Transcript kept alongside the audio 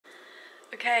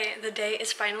Okay, the day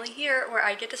is finally here where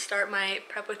I get to start my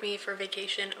prep with me for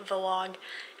vacation vlog.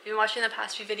 If you've been watching the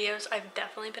past few videos, I've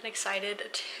definitely been excited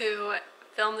to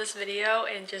film this video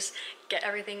and just get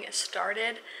everything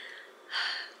started.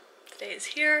 The day is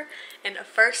here, and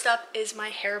first up is my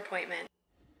hair appointment.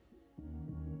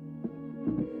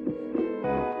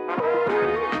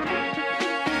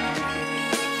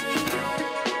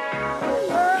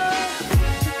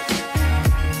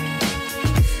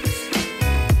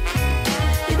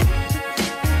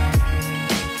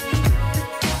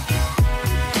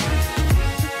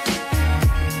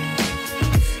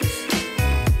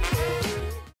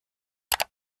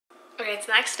 Okay, it's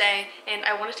the next day, and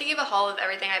I wanted to give a haul of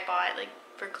everything I bought, like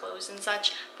for clothes and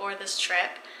such, for this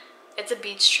trip. It's a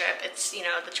beach trip. It's, you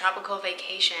know, the tropical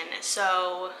vacation.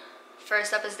 So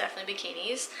first up is definitely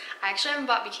bikinis. I actually haven't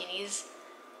bought bikinis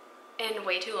in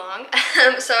way too long,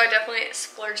 so I definitely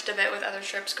splurged a bit with other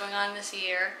trips going on this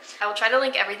year. I will try to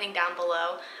link everything down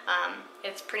below.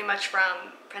 It's pretty much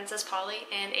from Princess Polly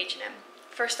and H&M.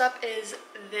 First up is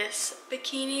this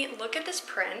bikini. Look at this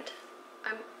print.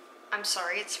 I'm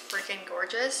sorry, it's freaking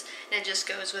gorgeous, and it just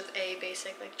goes with a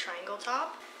basic like triangle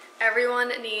top. Everyone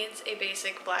needs a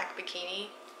basic black bikini.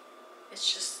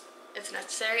 It's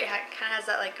necessary. It kind of has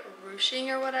that like ruching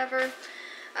or whatever,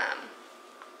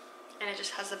 and it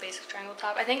just has the basic triangle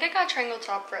top. I think I got triangle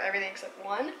top for everything except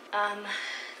one.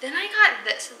 Then I got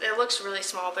this. It looks really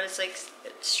small, but it's like,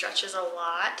 it stretches a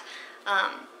lot.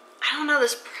 I don't know,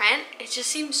 this print, it just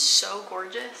seems so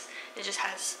gorgeous. It just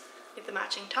has like the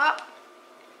matching top.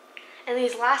 And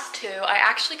these last two, I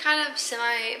actually kind of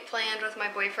semi-planned with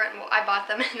my boyfriend. Well, I bought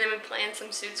them and then we planned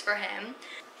some suits for him.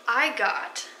 I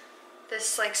got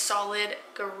this like solid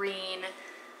green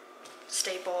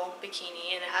staple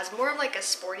bikini, and it has more of like a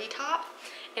sporty top.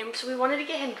 And so we wanted to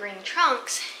get him green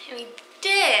trunks, and we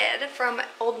did, from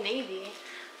Old Navy,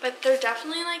 but they're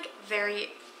definitely like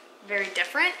very, very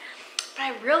different. But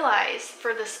I realized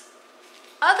for this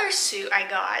other suit I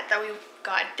got, that we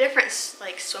got different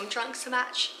like swim trunks to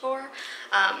match for,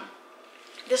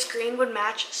 this green would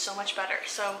match so much better.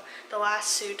 So the last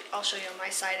suit I'll show you on my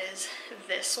side is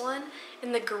this one,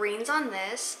 and the greens on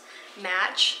this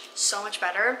match so much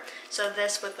better. So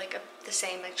this with like the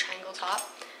same like triangle top.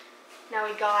 Now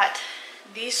we got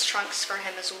these trunks for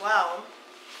him as well,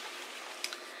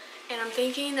 and I'm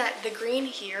thinking that the green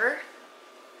here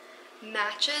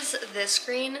matches this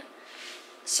green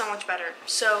so much better.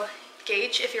 So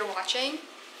Gage, if you're watching,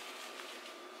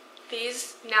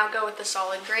 these now go with the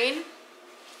solid green,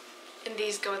 and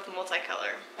these go with the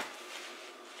multicolor.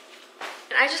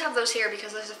 And I just have those here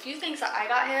because there's a few things that I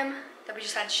got him that we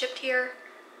just had shipped here.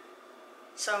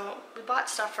 So we bought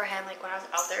stuff for him like when I was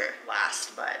out there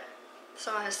last, but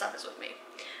some of his stuff is with me.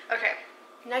 Okay,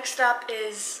 next up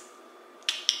is,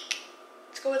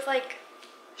 let's go with like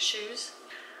shoes.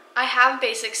 I have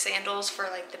basic sandals for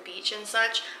like the beach and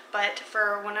such, but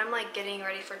for when I'm like getting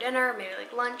ready for dinner, maybe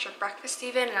like lunch or breakfast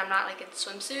even, and I'm not like in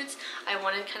swimsuits, I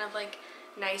wanted kind of like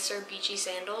nicer beachy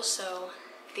sandals, so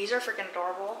these are freaking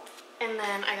adorable. And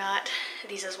then I got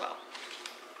these as well.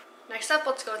 Next up,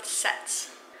 let's go with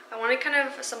sets. I wanted kind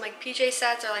of some like PJ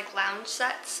sets or like lounge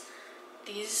sets.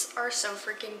 These are so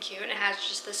freaking cute, and it has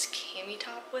just this cami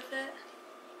top with it.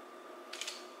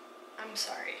 I'm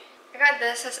sorry. I got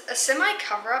this as a semi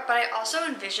cover-up, but I also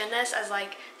envision this as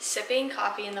like sipping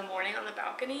coffee in the morning on the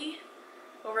balcony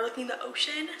overlooking the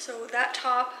ocean. So that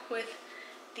top with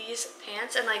these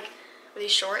pants and like with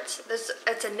these shorts,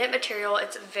 it's a knit material.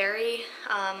 It's very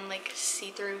like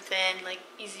see-through, thin, like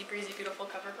easy breezy, beautiful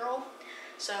cover girl.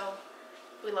 So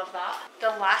we love that.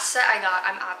 The last set I got,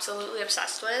 I'm absolutely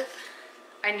obsessed with.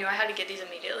 I knew I had to get these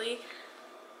immediately.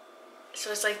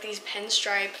 So it's like these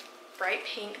pinstripe bright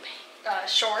pink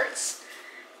shorts,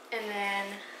 and then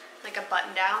like a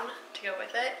button down to go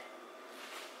with it.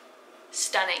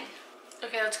 Stunning.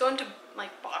 Okay, let's go into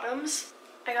like bottoms.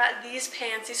 I got these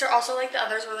pants. These are also like the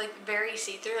others were like very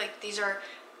see-through. Like these are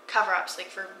cover-ups like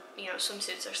for, you know,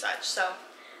 swimsuits or such. So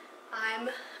I'm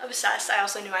obsessed. I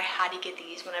also knew I had to get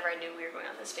these whenever I knew we were going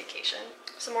on this vacation.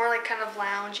 Some more like kind of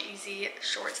lounge easy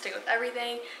shorts to go with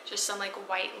everything. Just some like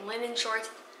white linen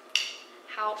shorts.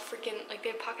 How freaking, like they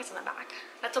have pockets on the back.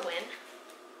 That's a win.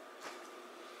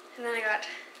 And then I got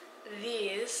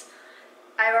these.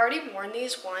 I've already worn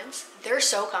these once. They're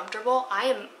so comfortable. I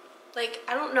am like,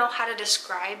 I don't know how to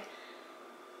describe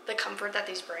the comfort that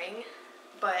these bring,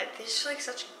 but these are like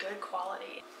such good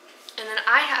quality. And then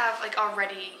I have like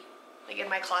already like in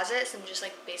my closet some just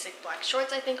like basic black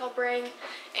shorts I think I'll bring.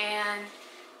 And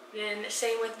then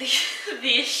same with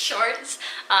these shorts.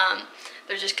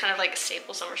 They're just kind of like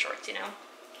staple summer shorts, you know.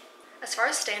 As far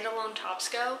as standalone tops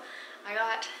go, I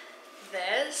got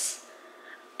this.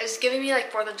 It's giving me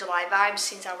like 4th of July vibes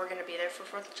since how we're gonna be there for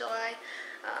 4th of July.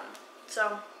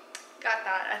 So got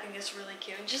that. I think it's really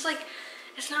cute. And just like,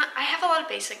 it's not, I have a lot of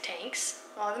basic tanks.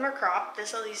 A lot of them are cropped.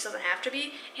 This at least doesn't have to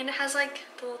be. And it has like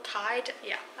the little tie.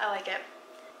 Yeah, I like it.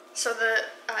 So the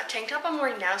tank top I'm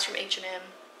wearing now is from H&M.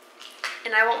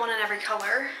 And I want one in every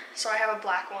color. So I have a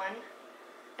black one.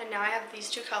 And now I have these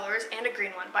 2 colors and a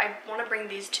green one. But I want to bring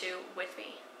these 2 with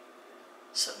me.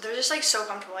 So they're just like so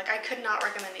comfortable. Like I could not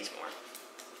recommend these more.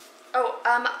 Oh,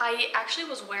 I actually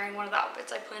was wearing one of the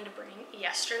outfits I planned to bring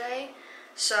yesterday.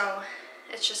 So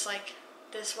it's just like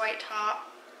this white top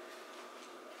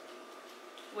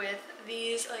with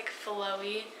these like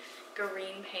flowy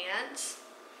green pants.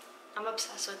 I'm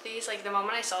obsessed with these. Like the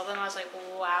moment I saw them, I was like,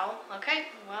 wow, okay,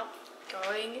 well,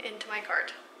 going into my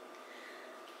cart.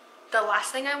 The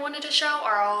last thing I wanted to show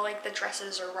are all like the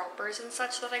dresses or rompers and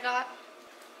such that I got.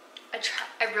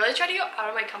 I really tried to go out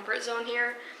of my comfort zone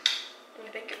here, and I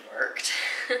think it worked.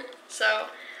 So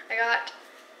I got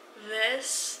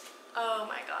this. Oh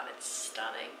my god, it's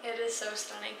stunning. It is so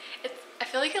stunning. I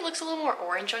feel like it looks a little more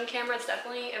orange on camera. It's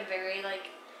definitely a very like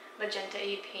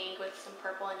magenta-y pink with some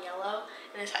purple and yellow.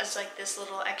 And it has like this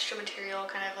little extra material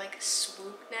kind of like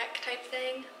swoop neck type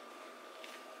thing.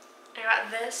 I got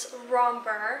this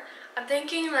romper. I'm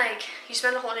thinking like you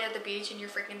spend a whole day at the beach and you're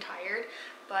freaking tired,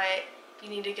 but you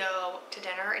need to go to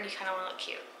dinner and you kind of want to look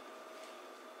cute.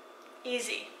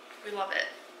 Easy. We love it.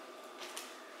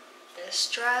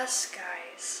 This dress,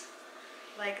 guys.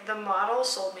 Like the model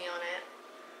sold me on it.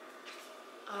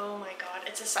 Oh my god.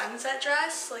 It's a sunset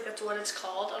dress. Like that's what it's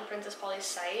called on Princess Polly's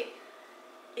site.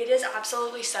 It is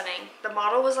absolutely stunning. The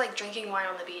model was like drinking wine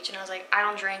on the beach and I was like, I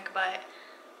don't drink, but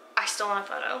I still want a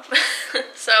photo.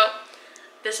 So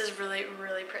this is really,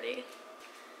 really pretty.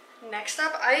 Next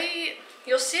up,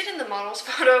 you'll see it in the model's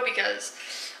photo because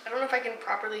I don't know if I can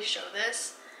properly show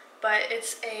this, but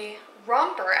it's a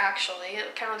romper actually.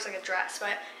 It kind of looks like a dress, but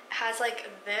it has like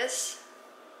this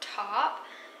top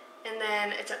and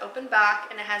then it's an open back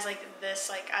and it has like this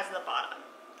like as the bottom.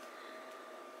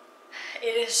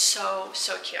 It is so,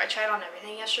 so cute. I tried on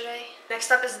everything yesterday.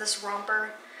 Next up is this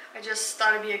romper. I just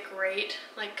thought it'd be a great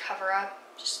like cover up.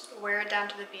 Just wear it down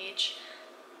to the beach.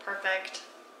 Perfect.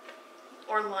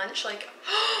 Or lunch, like,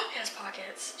 it has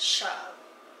pockets. Shut up.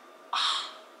 Oh,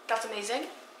 that's amazing.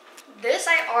 This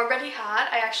I already had.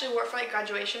 I actually wore it for like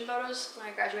graduation photos when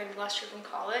I graduated last year from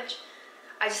college.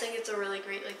 I just think it's a really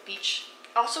great like beach.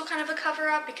 Also kind of a cover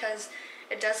up because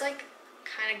it does like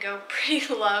kind of go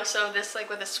pretty low. So this like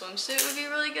with a swimsuit would be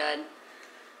really good.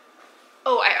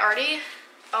 Oh, I already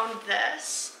own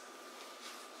this.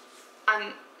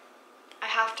 I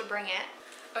have to bring it.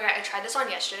 Okay, I tried this on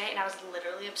yesterday and I was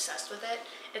literally obsessed with it.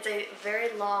 It's a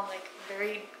very long, like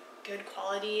very good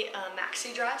quality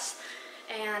maxi dress.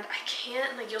 And I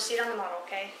can't, like you'll see it on the model,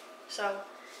 okay? So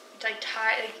it's like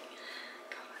like,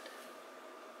 God.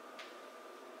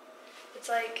 It's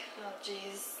like, oh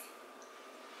geez.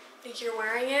 Like you're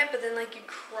wearing it, but then like you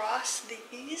cross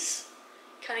these,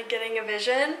 kind of getting a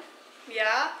vision.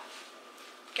 Yeah,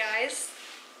 guys.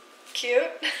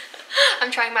 Cute.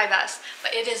 I'm trying my best,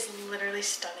 but it is literally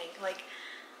stunning. Like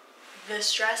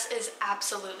this dress is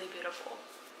absolutely beautiful.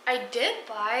 I did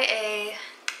buy a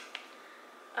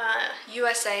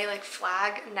USA like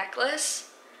flag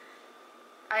necklace.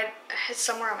 It's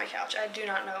somewhere on my couch. I do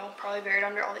not know, probably buried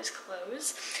under all these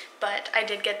clothes, but I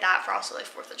did get that for also like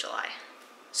 4th of July.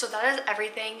 So that is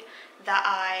everything that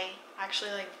I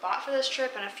actually like bought for this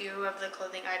trip and a few of the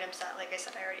clothing items that, like I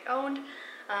said, I already owned.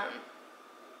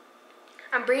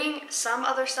 I'm bringing some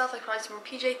other stuff, like probably some more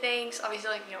PJ things,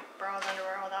 obviously like, you know, bras,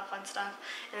 underwear, all that fun stuff,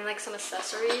 and then like some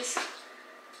accessories.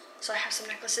 So I have some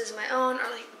necklaces of my own, or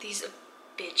like these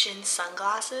bitchin'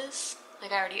 sunglasses.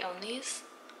 Like I already own these.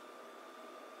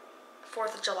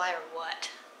 4th of July or what?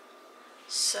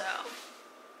 So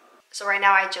right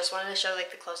now I just wanted to show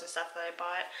like the clothes and stuff that I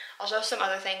bought. I'll show some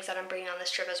other things that I'm bringing on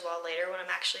this trip as well later when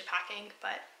I'm actually packing,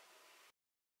 but.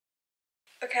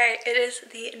 Okay, it is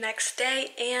the next day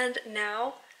and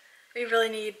now we really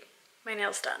need my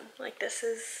nails done. Like this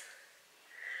is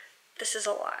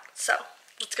a lot. So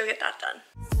let's go get that done.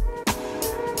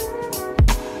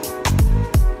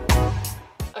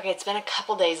 Okay, it's been a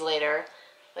couple days later.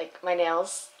 Like my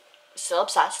nails, still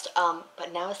obsessed,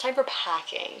 but now it's time for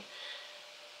packing.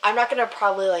 I'm not gonna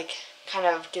probably like kind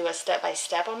of do a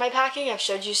step-by-step on my packing. I've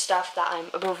showed you stuff that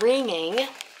I'm bringing.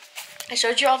 I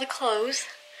showed you all the clothes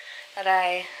that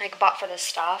I like bought for this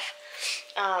stuff.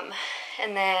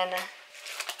 And then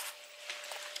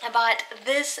I bought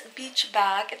this beach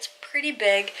bag. It's pretty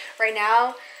big. Right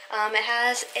now It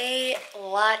has a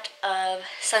lot of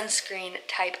sunscreen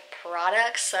type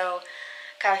products, so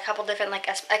got a couple different like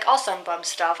all Sun Bum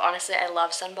stuff. Honestly, I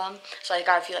love Sun Bum, so I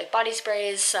got a few like body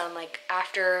sprays, some like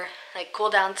after like cool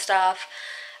down stuff.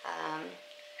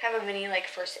 Have a mini like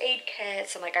first aid kit,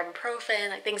 some like ibuprofen,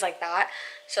 like things like that.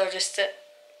 So just to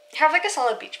have like a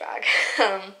solid beach bag.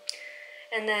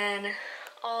 And then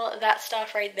all that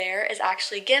stuff right there is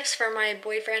actually gifts for my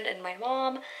boyfriend and my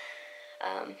mom,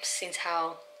 since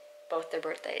how both their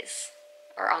birthdays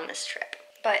are on this trip.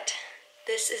 But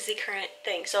this is the current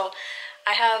thing. So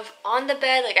I have on the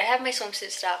bed, like I have my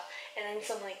swimsuit stuff, and then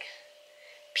some like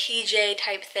PJ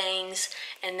type things,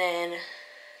 and then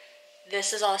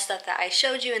this is all stuff that I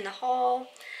showed you in the haul.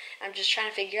 I'm just trying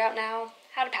to figure out now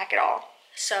how to pack it all.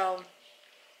 So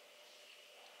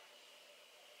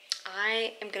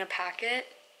I am gonna pack it,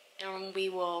 and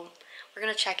we're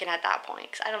gonna check in at that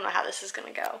point, because I don't know how this is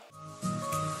gonna go.